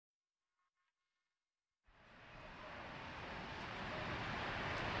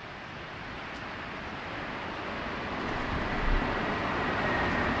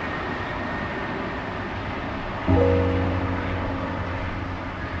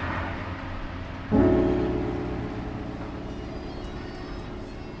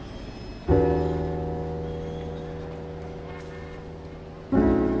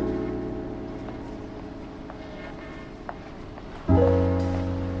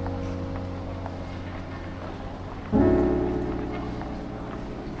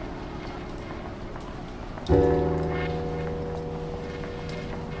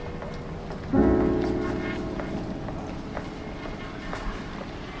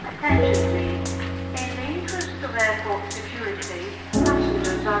Attention please. In the interest of airport security,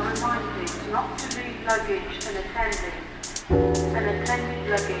 passengers are reminded not to leave luggage unattended. Unattended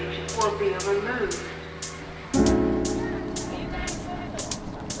luggage will be removed.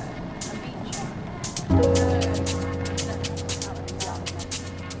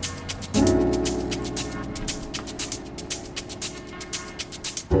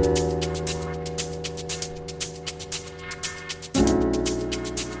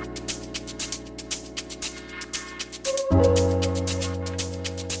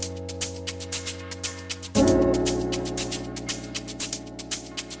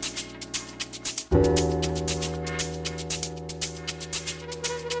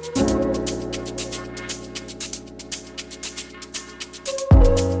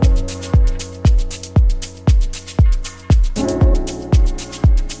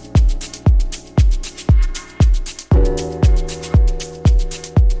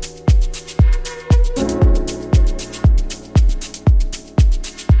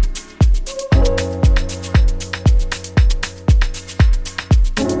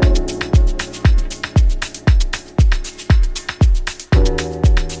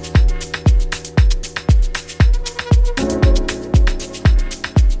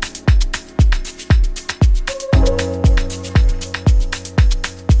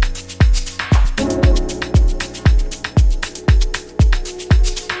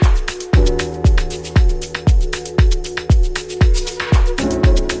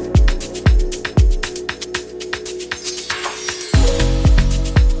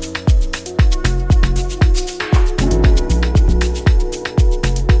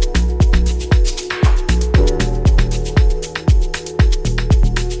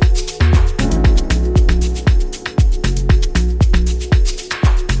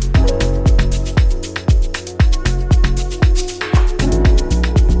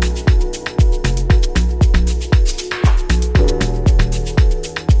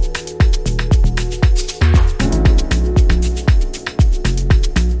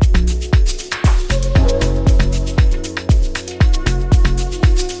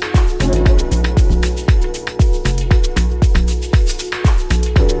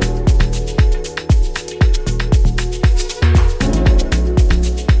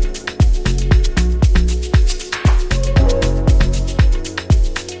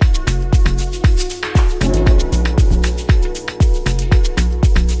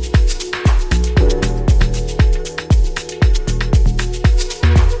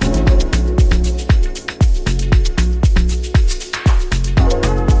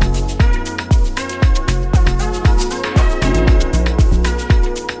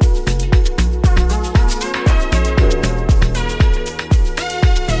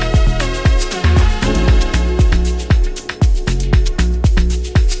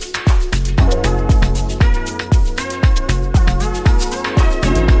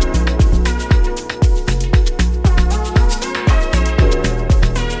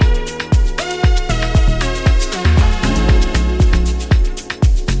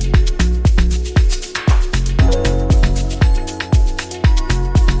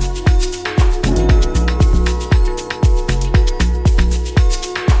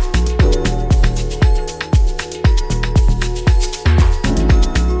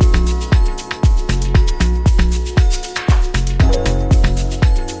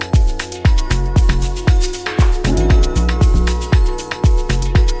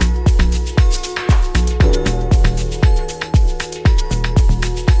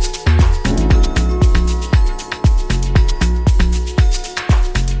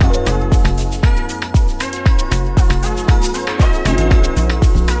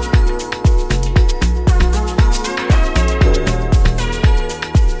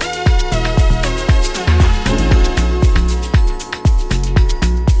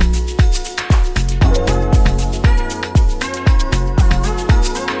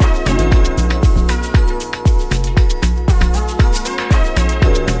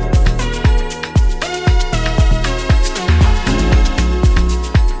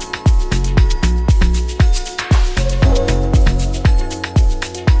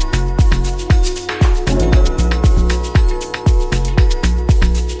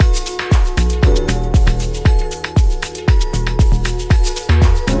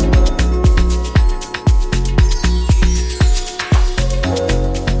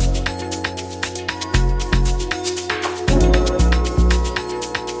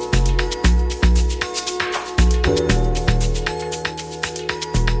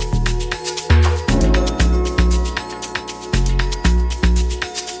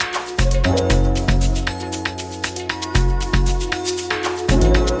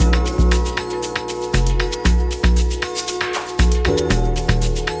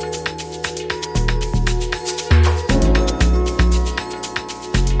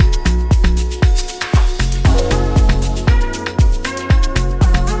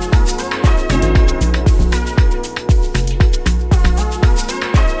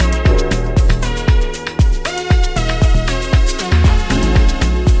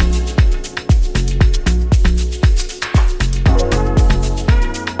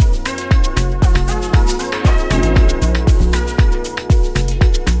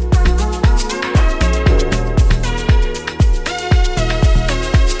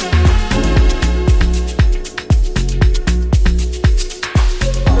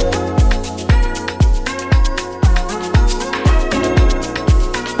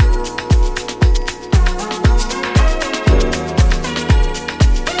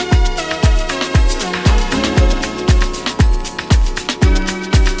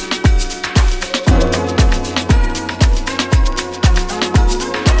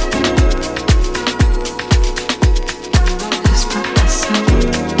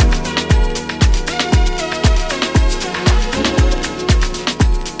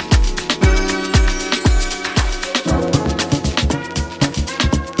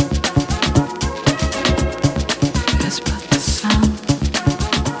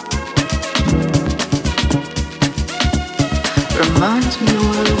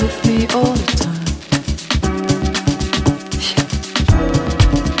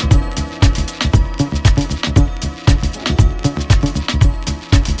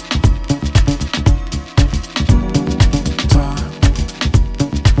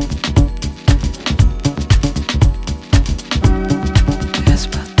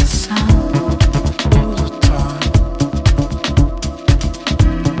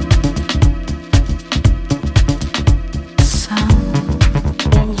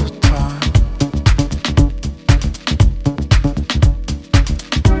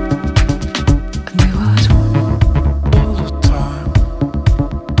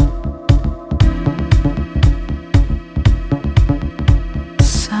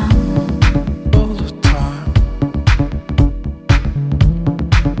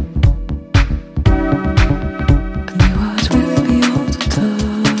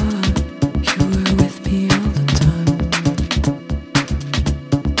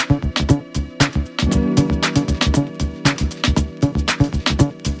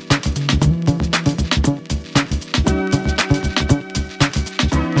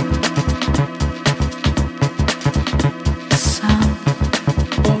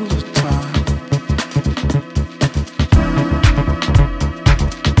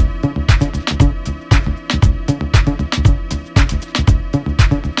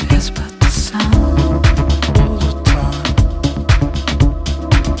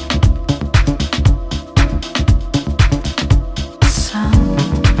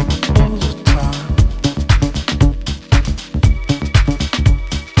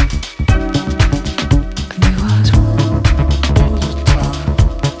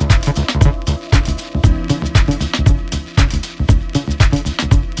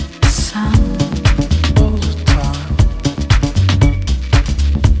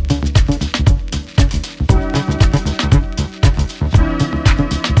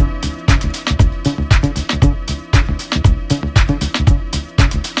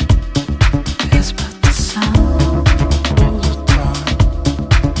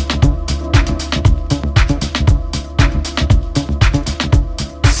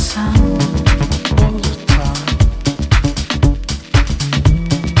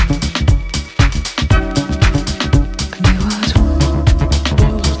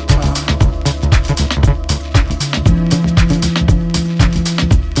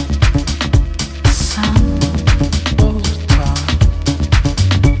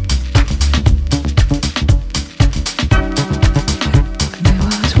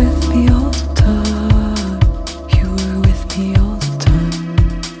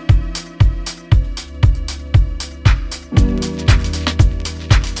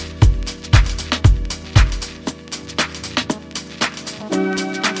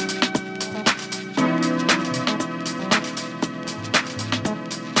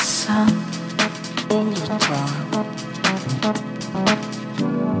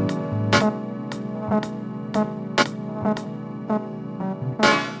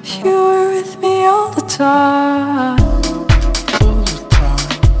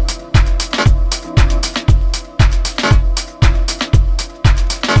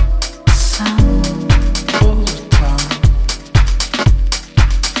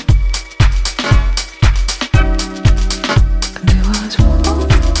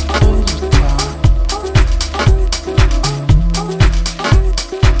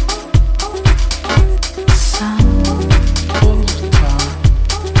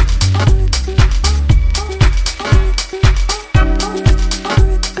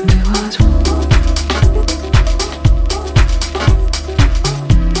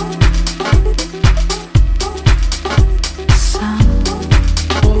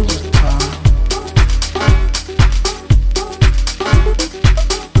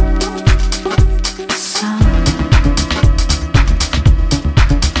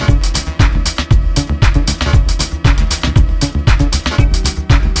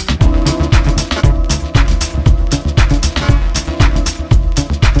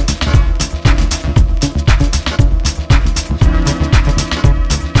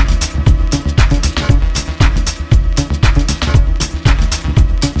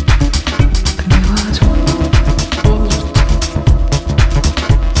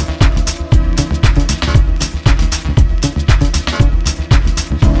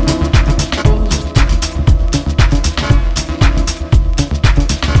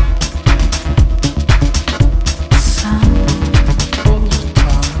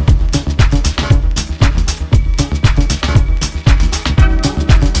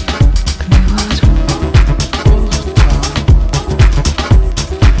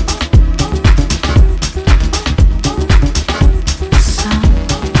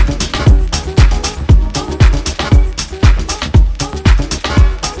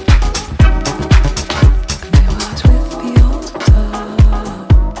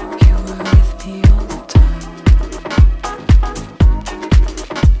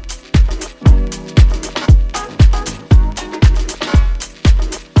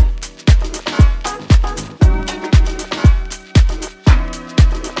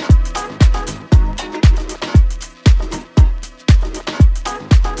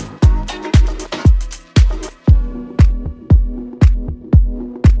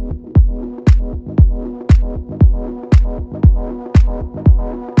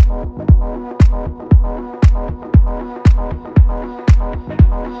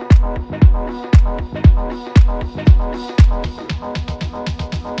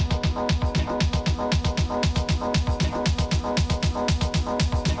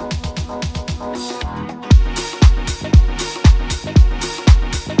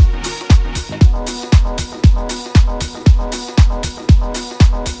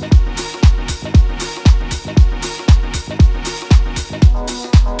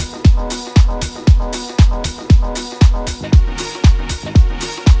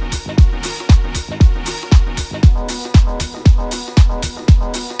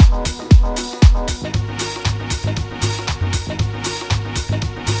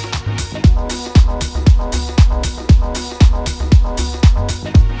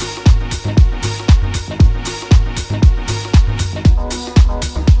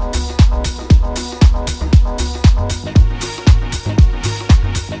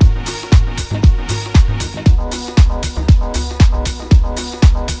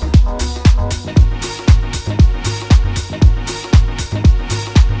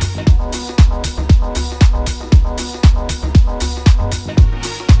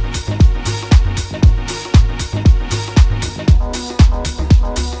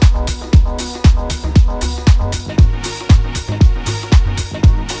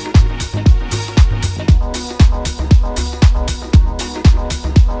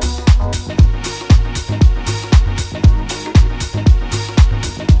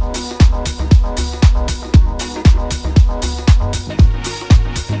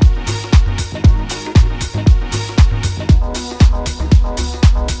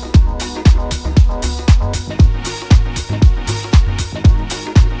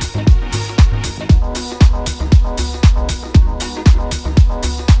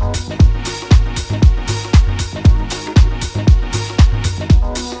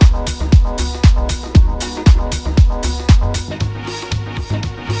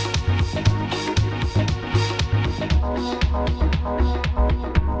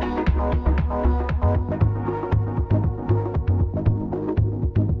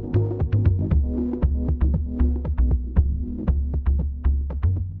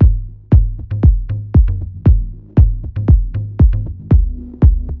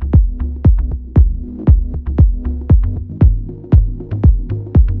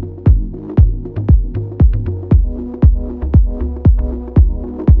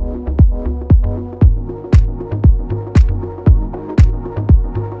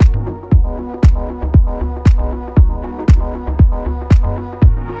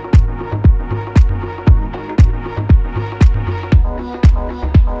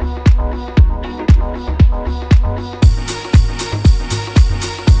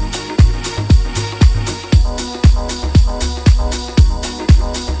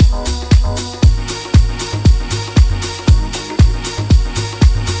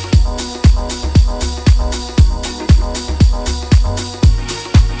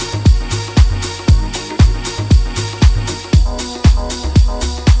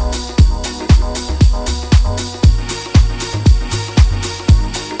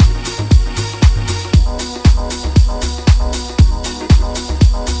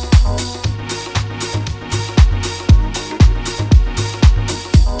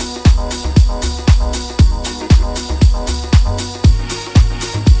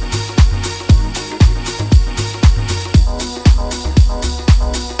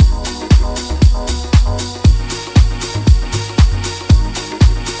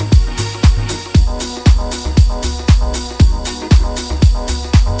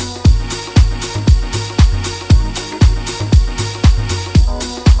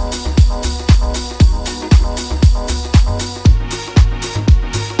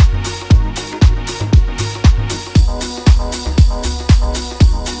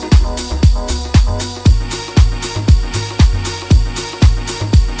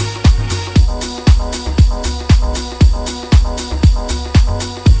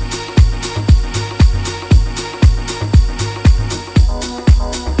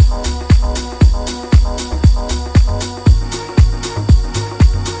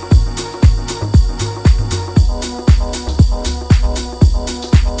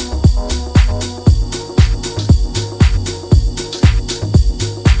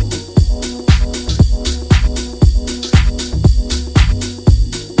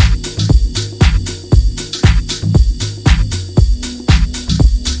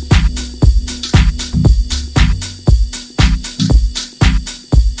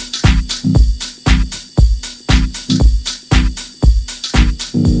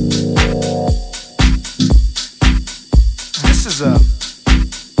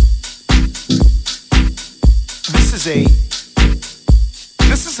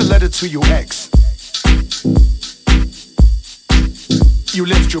 This is a letter to your ex. You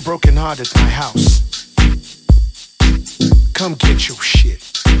left your broken heart at my house. Come get your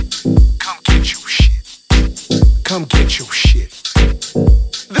shit. Come get your shit. Come get your shit.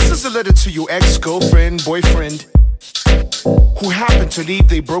 This is a letter to your ex-girlfriend, boyfriend, who happened to leave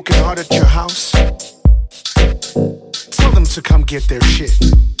their broken heart at your house. Tell them to come get their shit.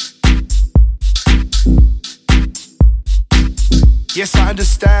 Yes, I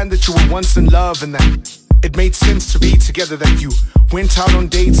understand that you were once in love and that it made sense to be together, that you went out on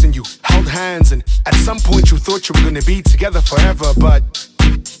dates and you held hands, and at some point you thought you were gonna be together forever, but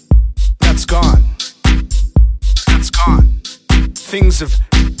that's gone. That's gone. Things have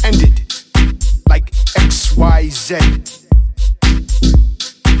ended like XYZ.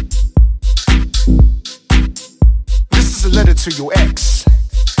 This is a letter to your ex.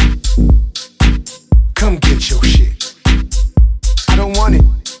 Come get your shit. I don't want it.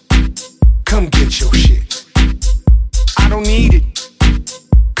 Come get your shit. I don't need it.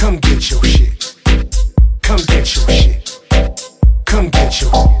 Come get your shit. Come get your shit. Come get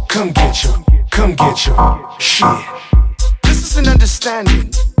your shit. This is an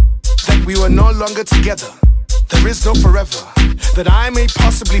understanding that we are no longer together. There is no forever. That I may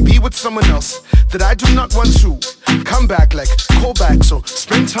possibly be with someone else. That I do not want to come back, like callbacks or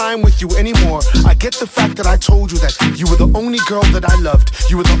spend time with you anymore. I get the fact that I told you that you were the only girl that I loved.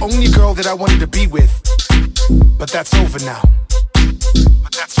 You were the only girl that I wanted to be with. But that's over now.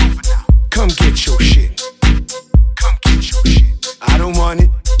 But that's over now. Come get your shit. Come get your shit. I don't want it.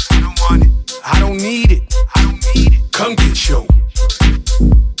 I don't want it. I don't need it. I don't need it. Come get your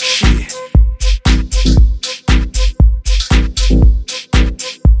shit.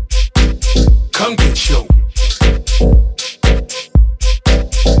 Come get your.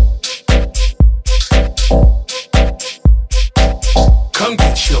 Come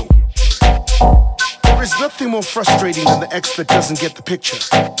get your. There is nothing more frustrating than the ex that doesn't get the picture.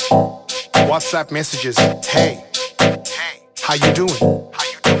 WhatsApp messages. Hey, how you doing? How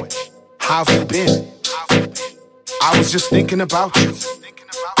you doing? How have you been? I was just thinking about you.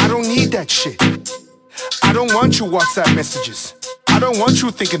 I don't need that shit. I don't want your WhatsApp messages. I don't want you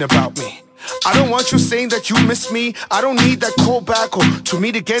thinking about me. I don't want you saying that you miss me. I don't need that call back or to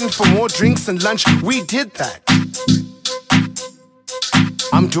meet again for more drinks and lunch. We did that.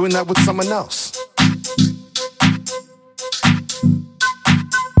 I'm doing that with someone else.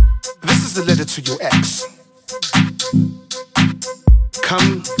 This is a letter to your ex.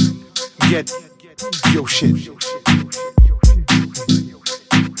 Come get your shit.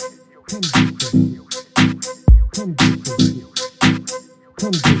 Come get your shit.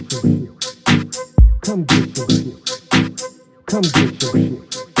 Come get your shit. Come get your shit.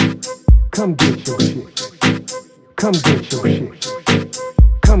 Come get your shit. Come get your shit. Come get your shit.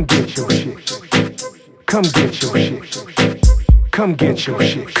 Come get your shit. Come get your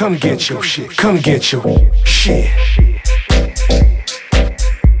shit. Come get your shit. Come get your shit.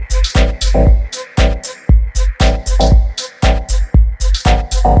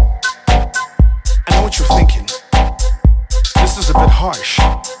 I know what you're thinking. This is a bit harsh.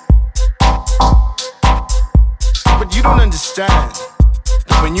 But you don't understand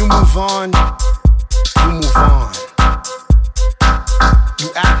that when you move on, you move on. You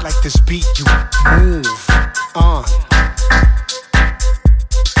act like this beat, you move on.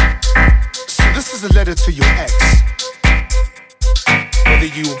 So this is a letter to your ex. Whether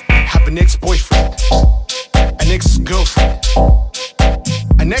you have an ex-boyfriend, an ex-girlfriend,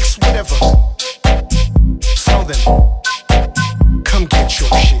 an ex-whatever, tell them, come get your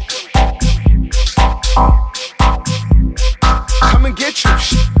shit. Come and get your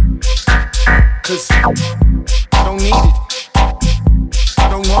shit. Cause I don't need it. I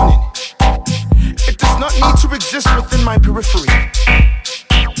don't want it. It does not need to exist within my periphery.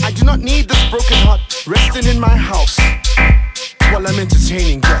 I do not need this broken heart resting in my house while I'm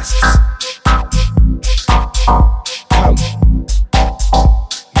entertaining guests. Come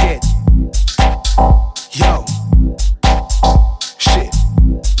get yo shit.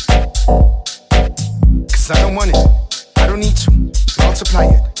 Cause I don't want it. I don't need to multiply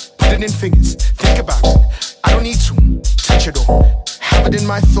it, put it in figures, think about it. I don't need to touch it or have it in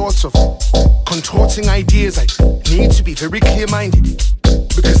my thoughts of contorting ideas. I need to be very clear-minded,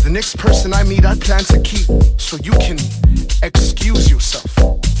 because the next person I meet I plan to keep. So you can excuse yourself,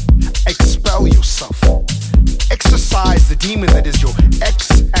 expel yourself, exercise the demon that is your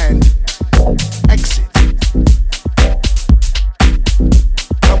ex and exit.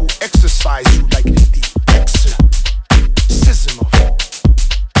 I will exercise you like the exorcism of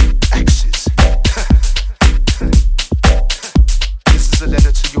exes.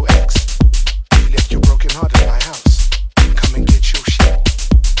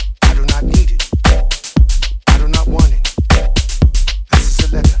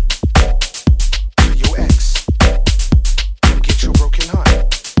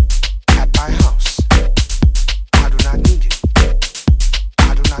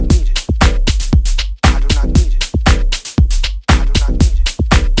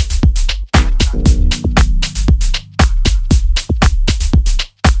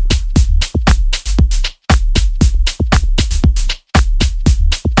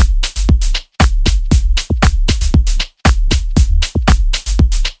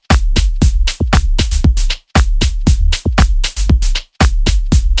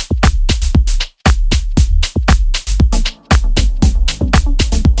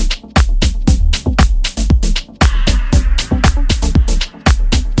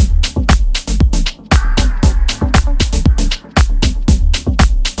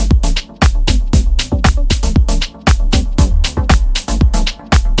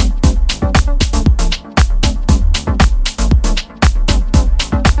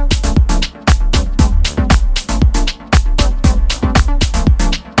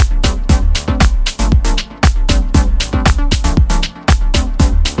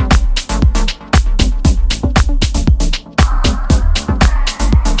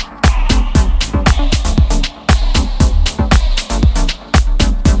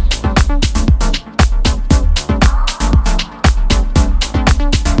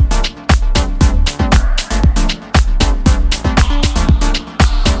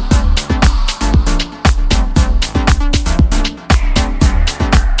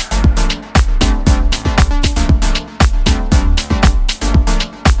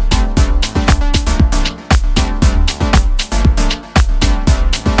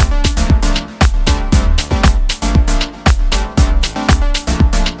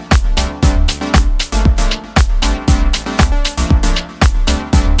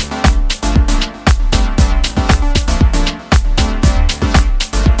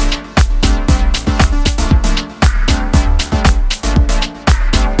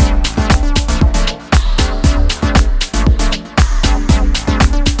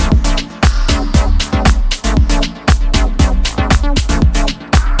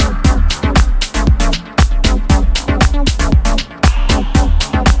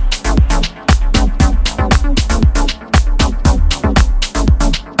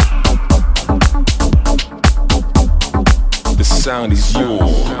 sound is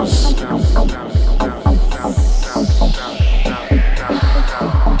yours.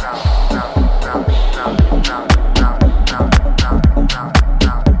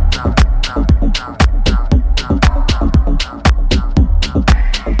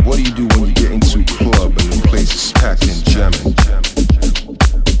 What do you do when you get into a club and the place is packed and jamming?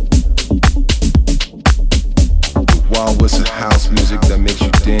 The Wild West of house music that makes you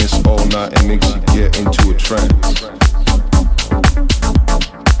dance all night and makes you get into a trance.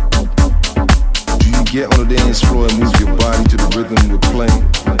 Do you get on the dance floor and move your body to the rhythm we're playing?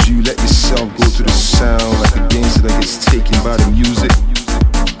 Do you let yourself go to the sound like a dancer that gets taken by the music?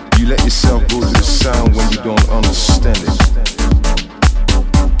 Do you let yourself go to the sound when you don't understand it?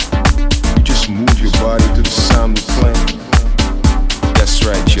 Just move your body to the sound we're playing. That's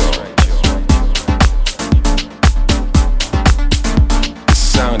right, y'all. The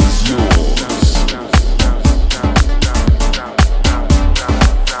sound is yours.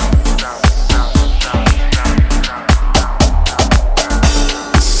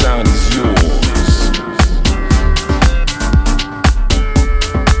 The sound is yours.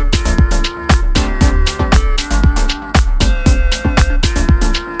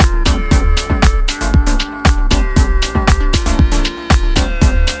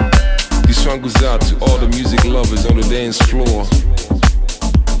 Goes out to all the music lovers on the dance floor.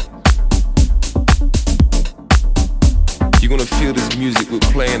 You're gonna feel this music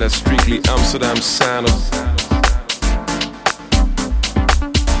we're playing as strictly Amsterdam sound of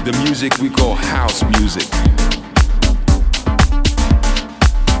the music we call house music.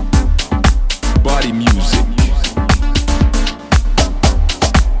 Body music.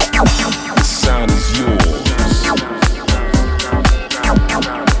 The sound is yours.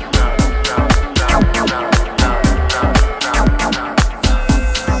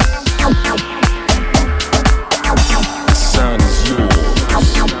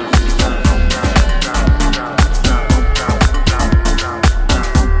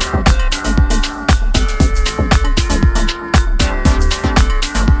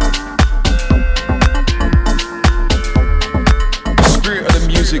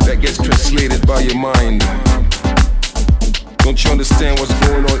 Your mind. Don't you understand what's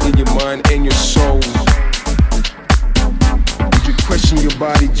going on in your mind and your soul? Did you question your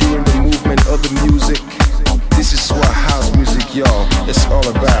body during the movement of the music? This is what house music, y'all, it's all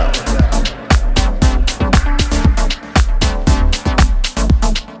about.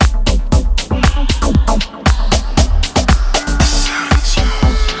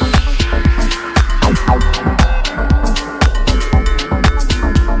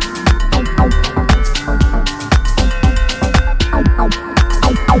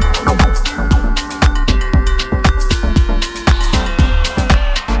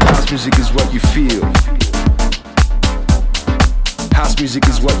 Music is what you feel. House music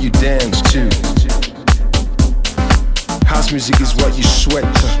is what you dance to. House music is what you sweat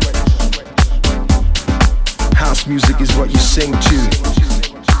to. House music is what you sing to.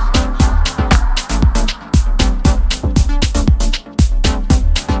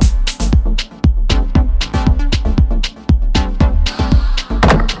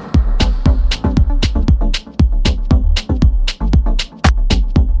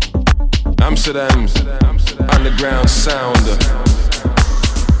 Amsterdam's underground sound.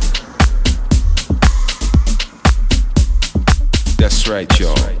 That's right,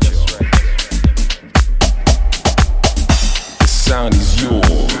 y'all. The sound is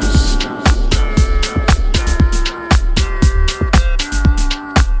yours.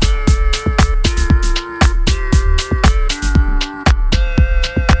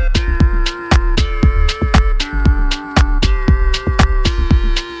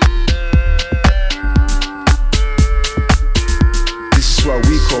 What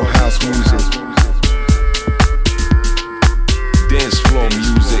we call house music, dance floor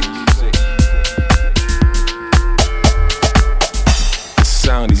music. The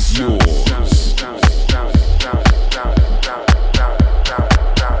sound is yours.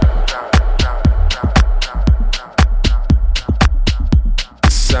 The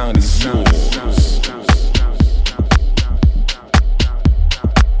sound is yours.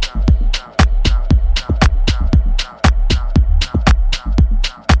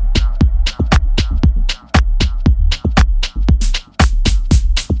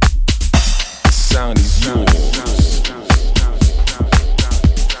 Sound is yours.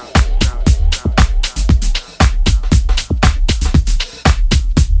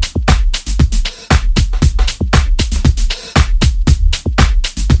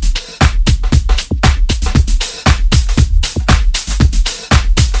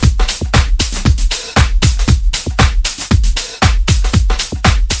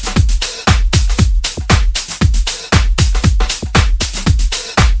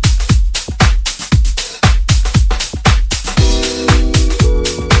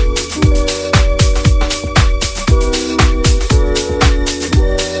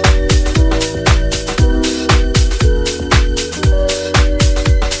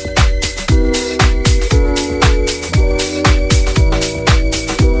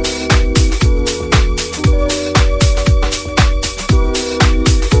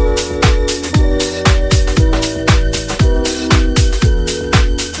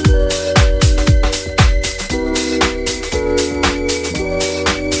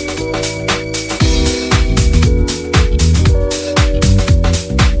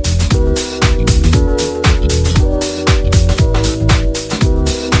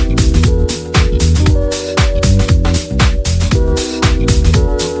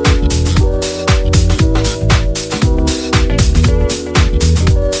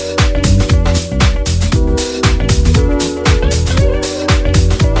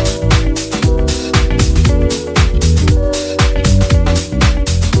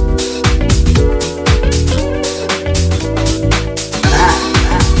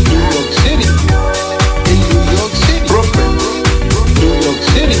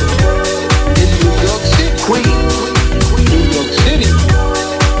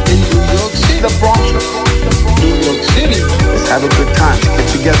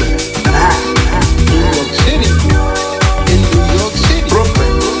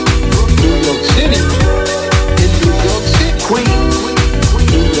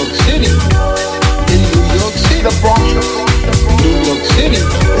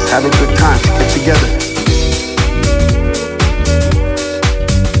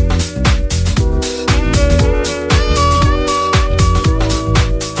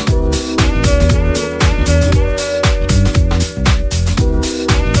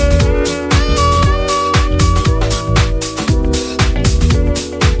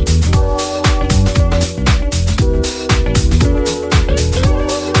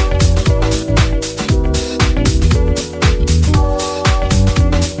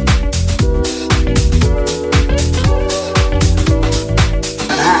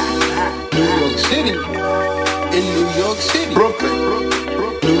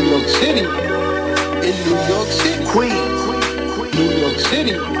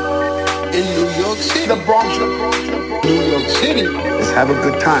 in New York City, the Bronx, New York City. Let's have a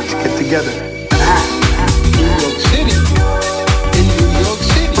good time. Let's get together. New York City, in New York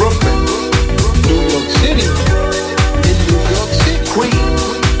City, Brooklyn, New York City, in New York City, Queens,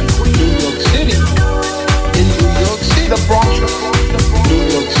 New York City, in New York City, the Bronx, New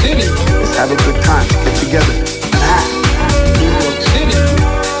York City. Let's have a good time. Let's get together. New York City,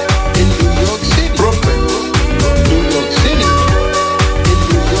 in New York City, Brooklyn, New York City, in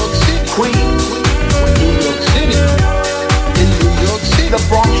New York City, Queens, New York City, in New York City, the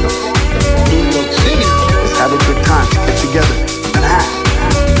Bronx, New York City. Let's have a good time. Let's get together.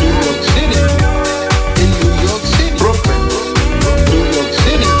 New York City, in New York City, Brooklyn, New York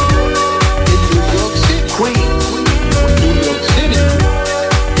City, in New York City, Queens, New York City,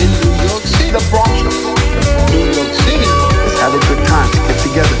 in New York City, the Bronx.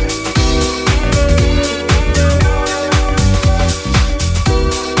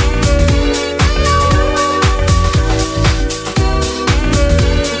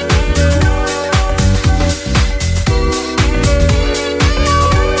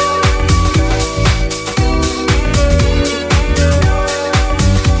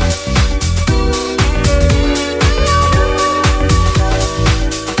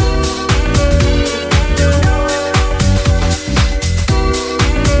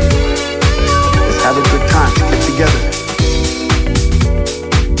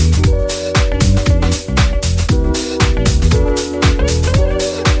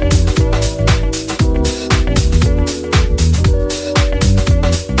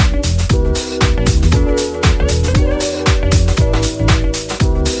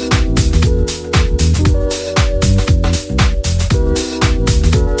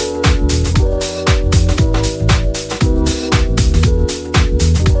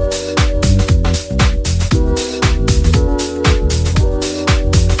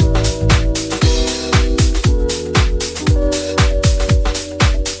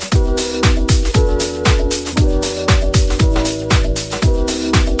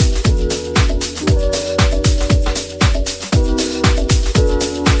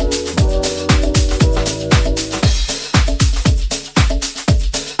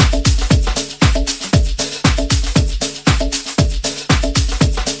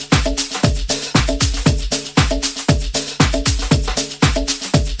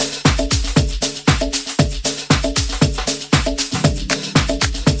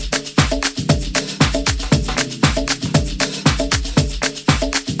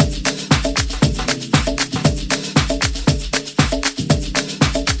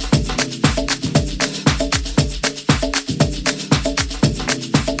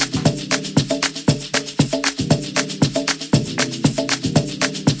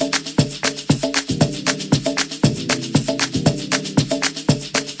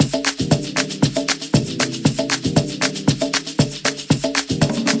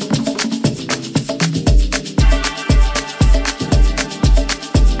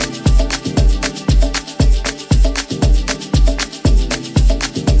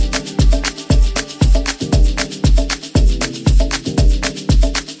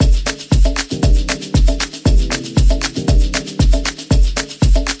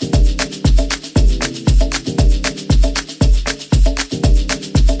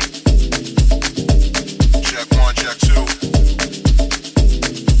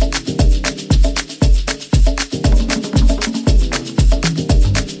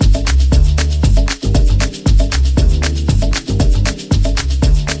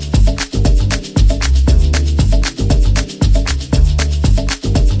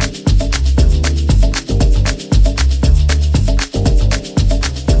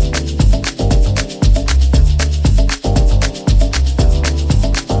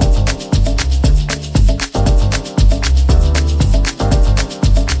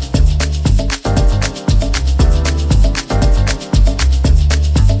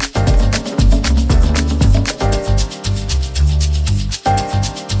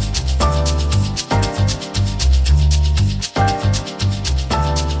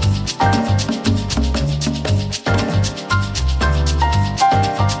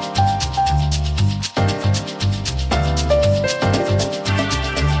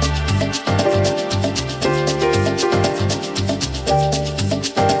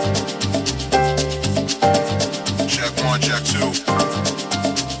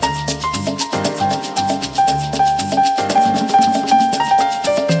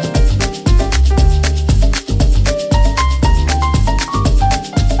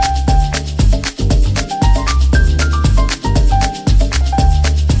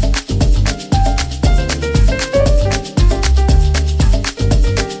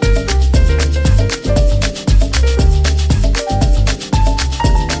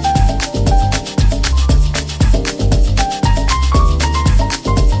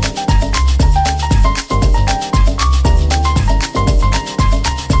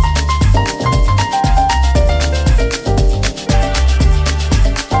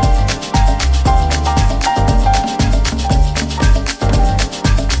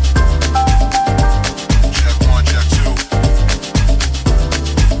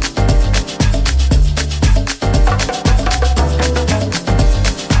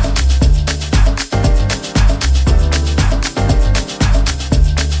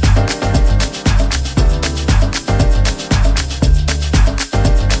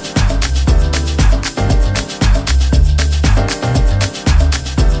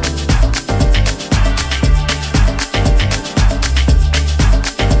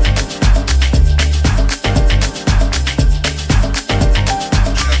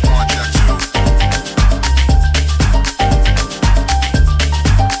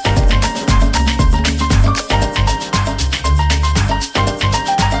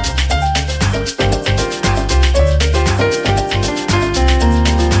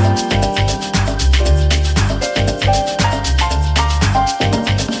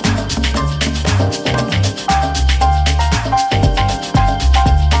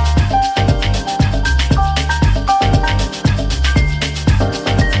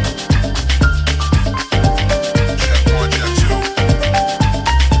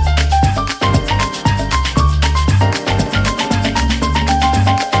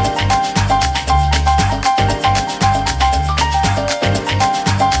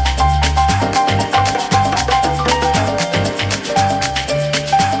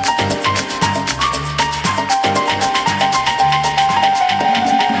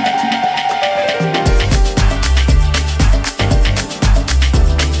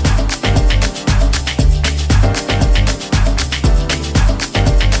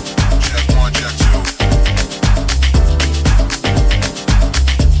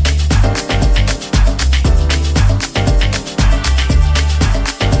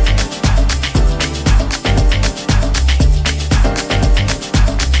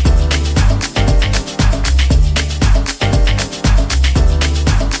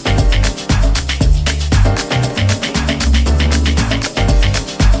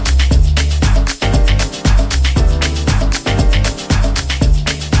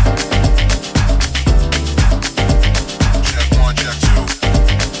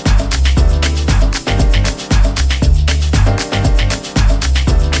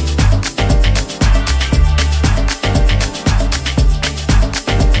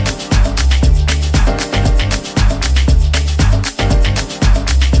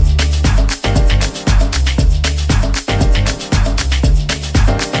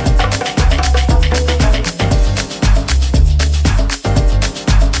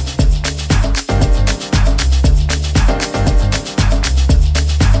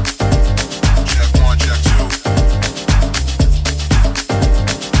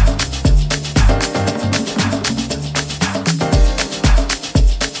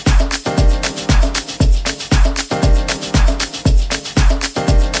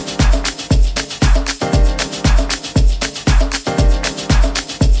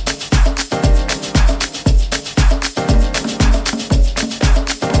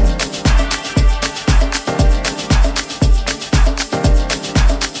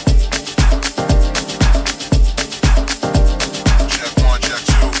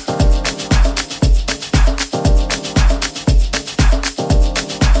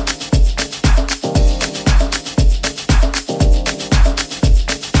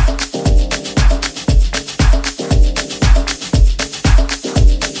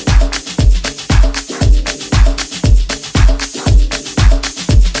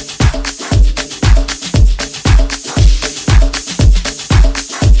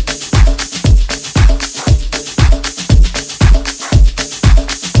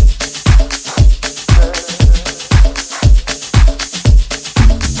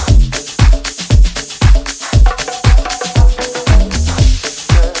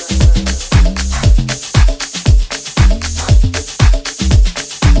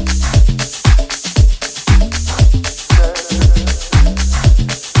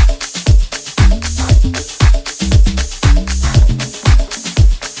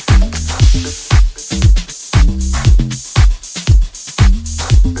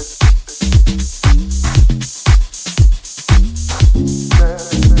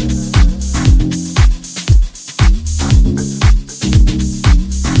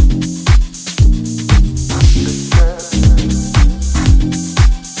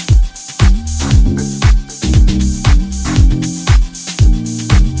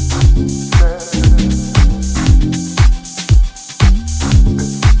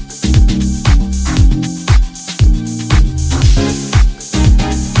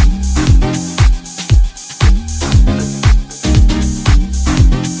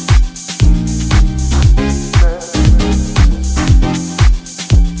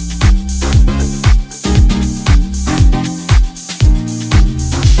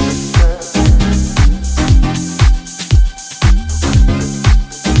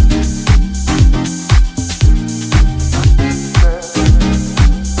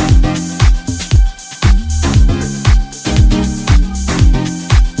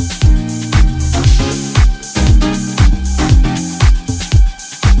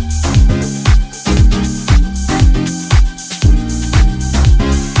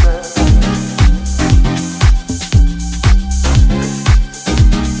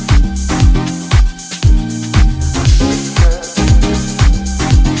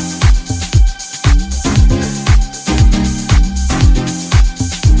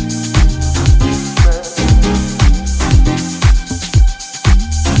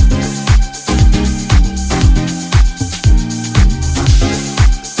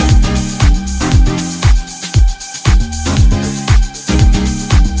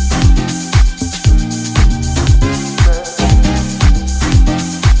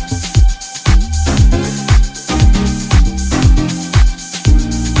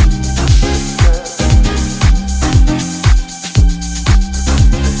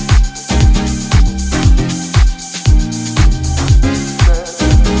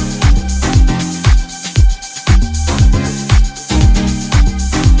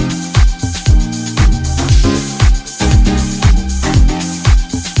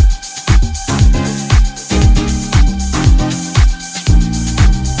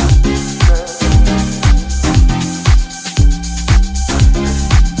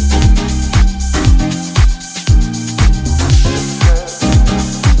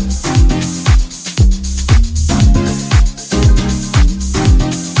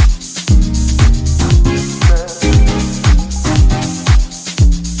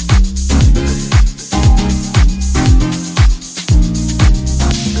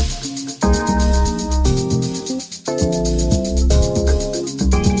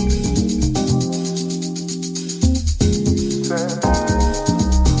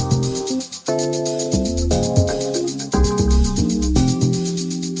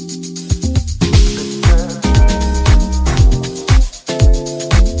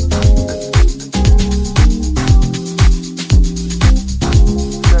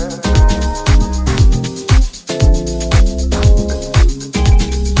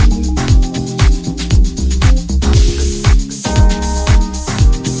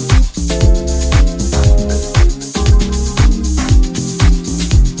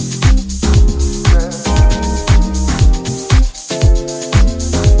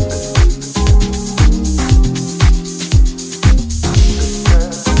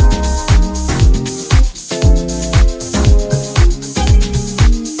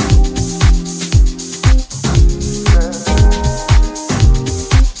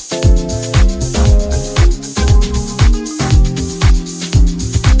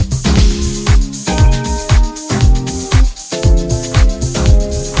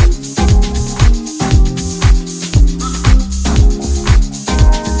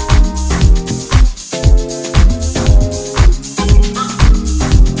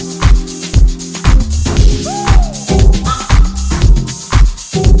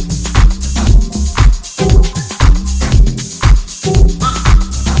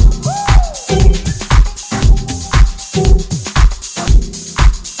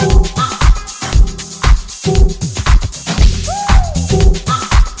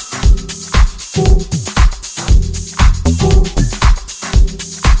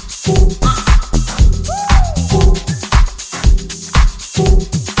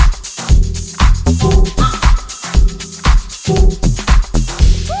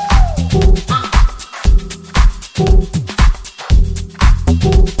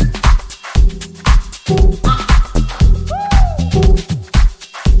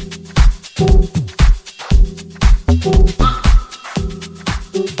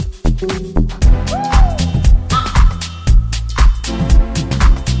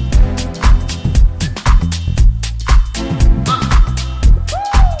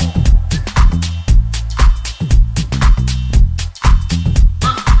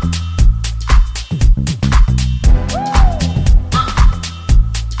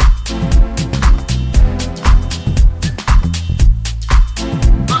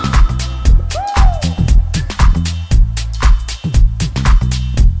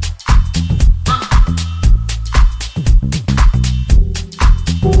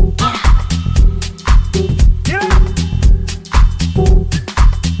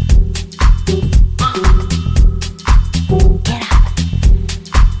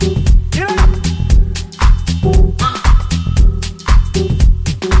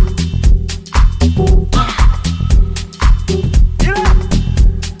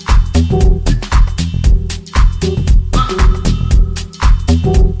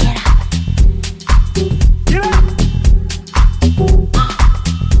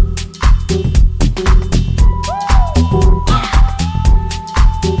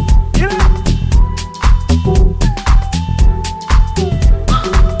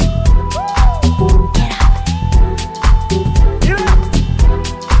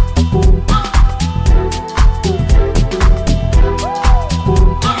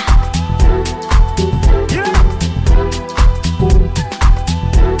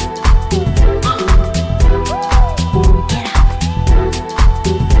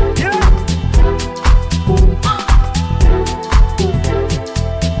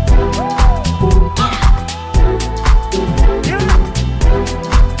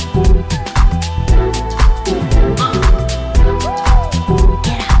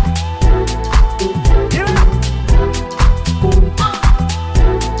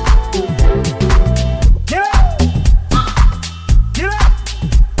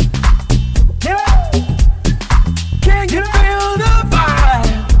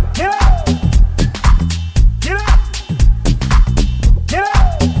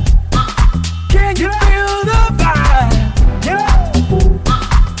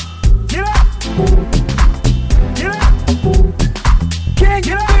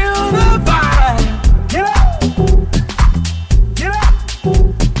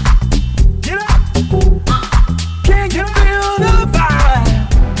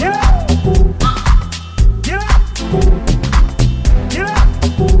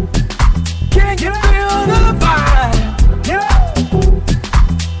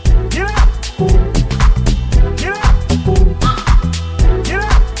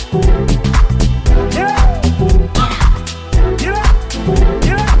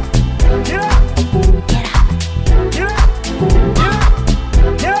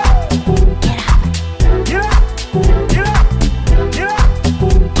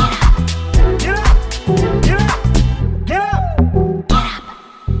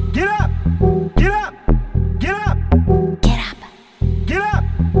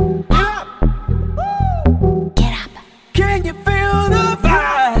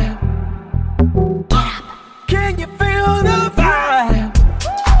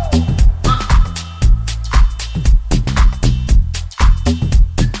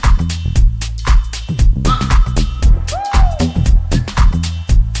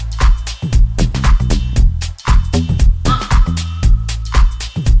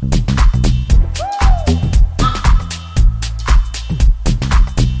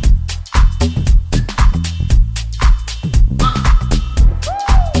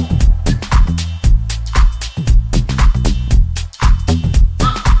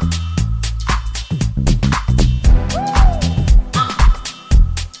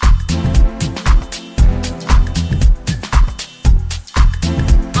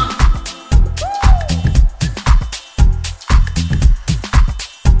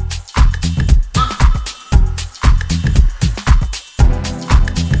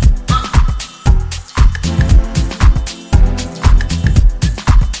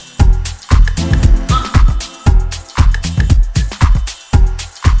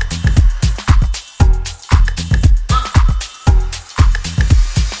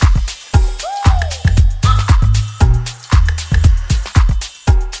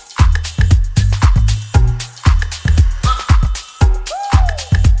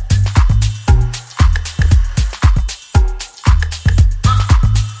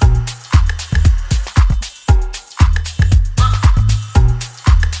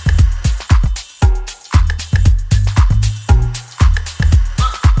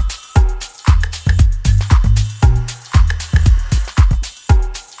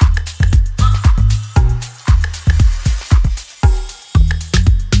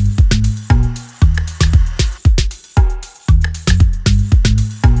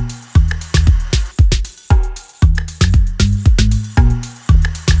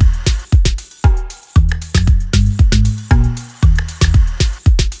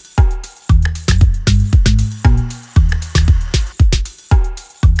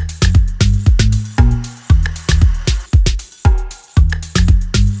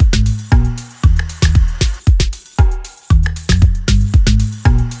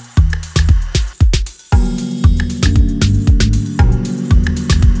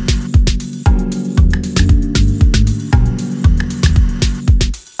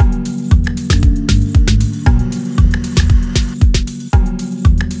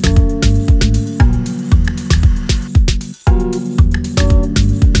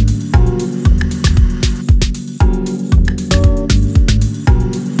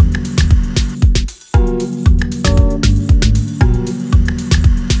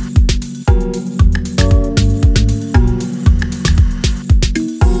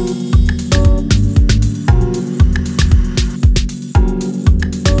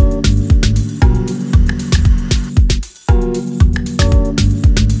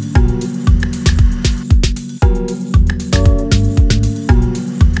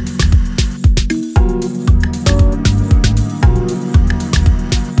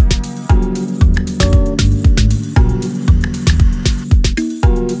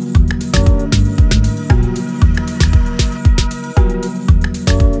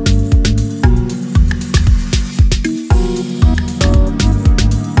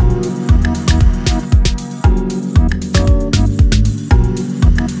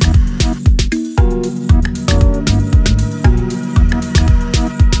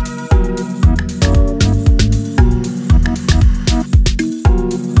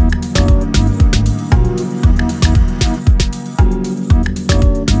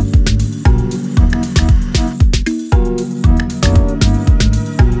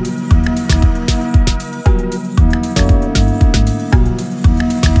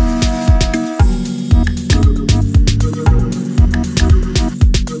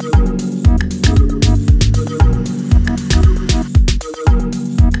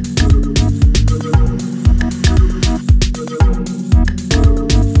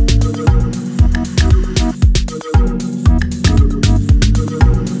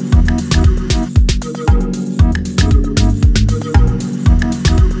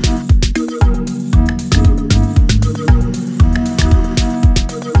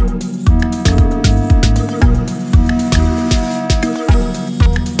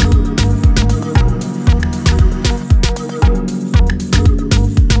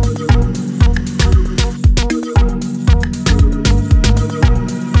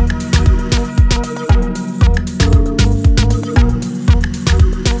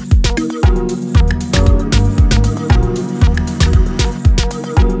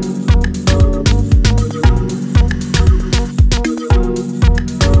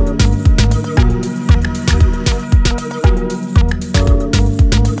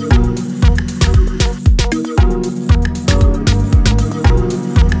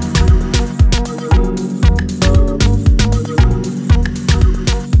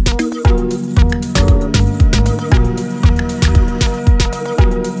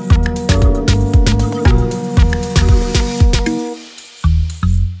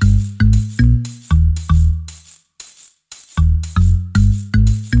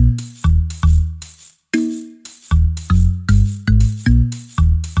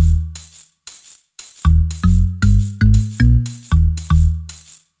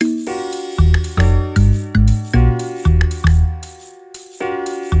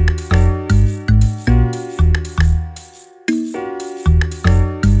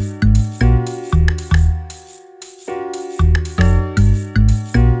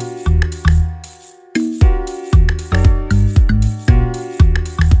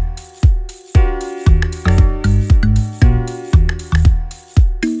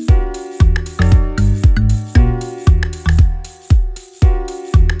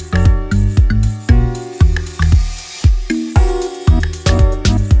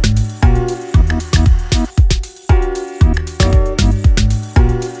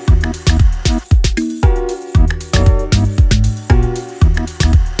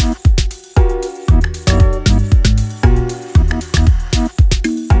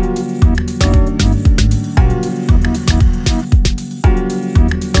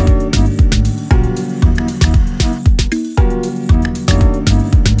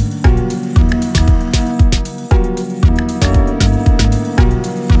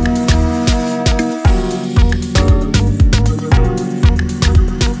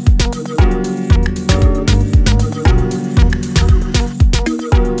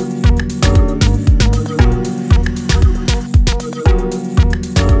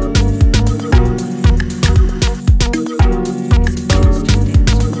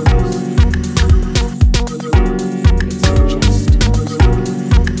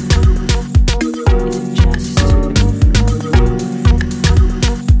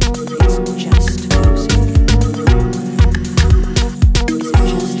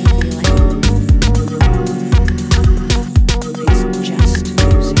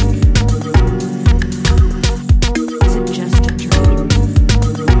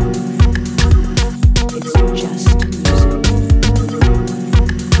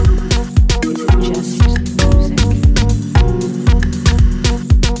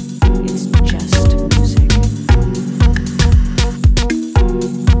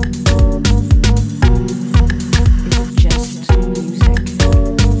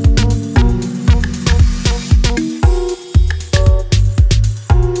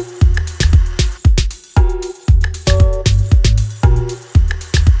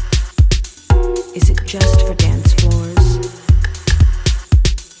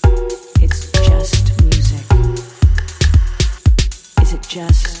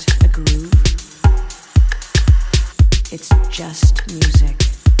 just music?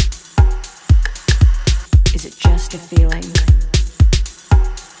 Is it just a feeling?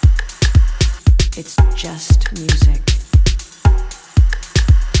 It's just music.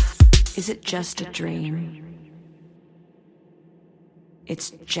 Is it just a dream?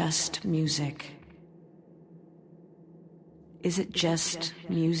 It's just music. Is it just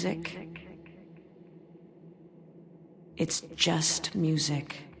music? It's just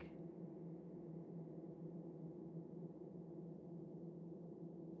music.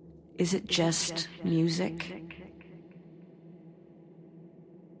 Is it just music?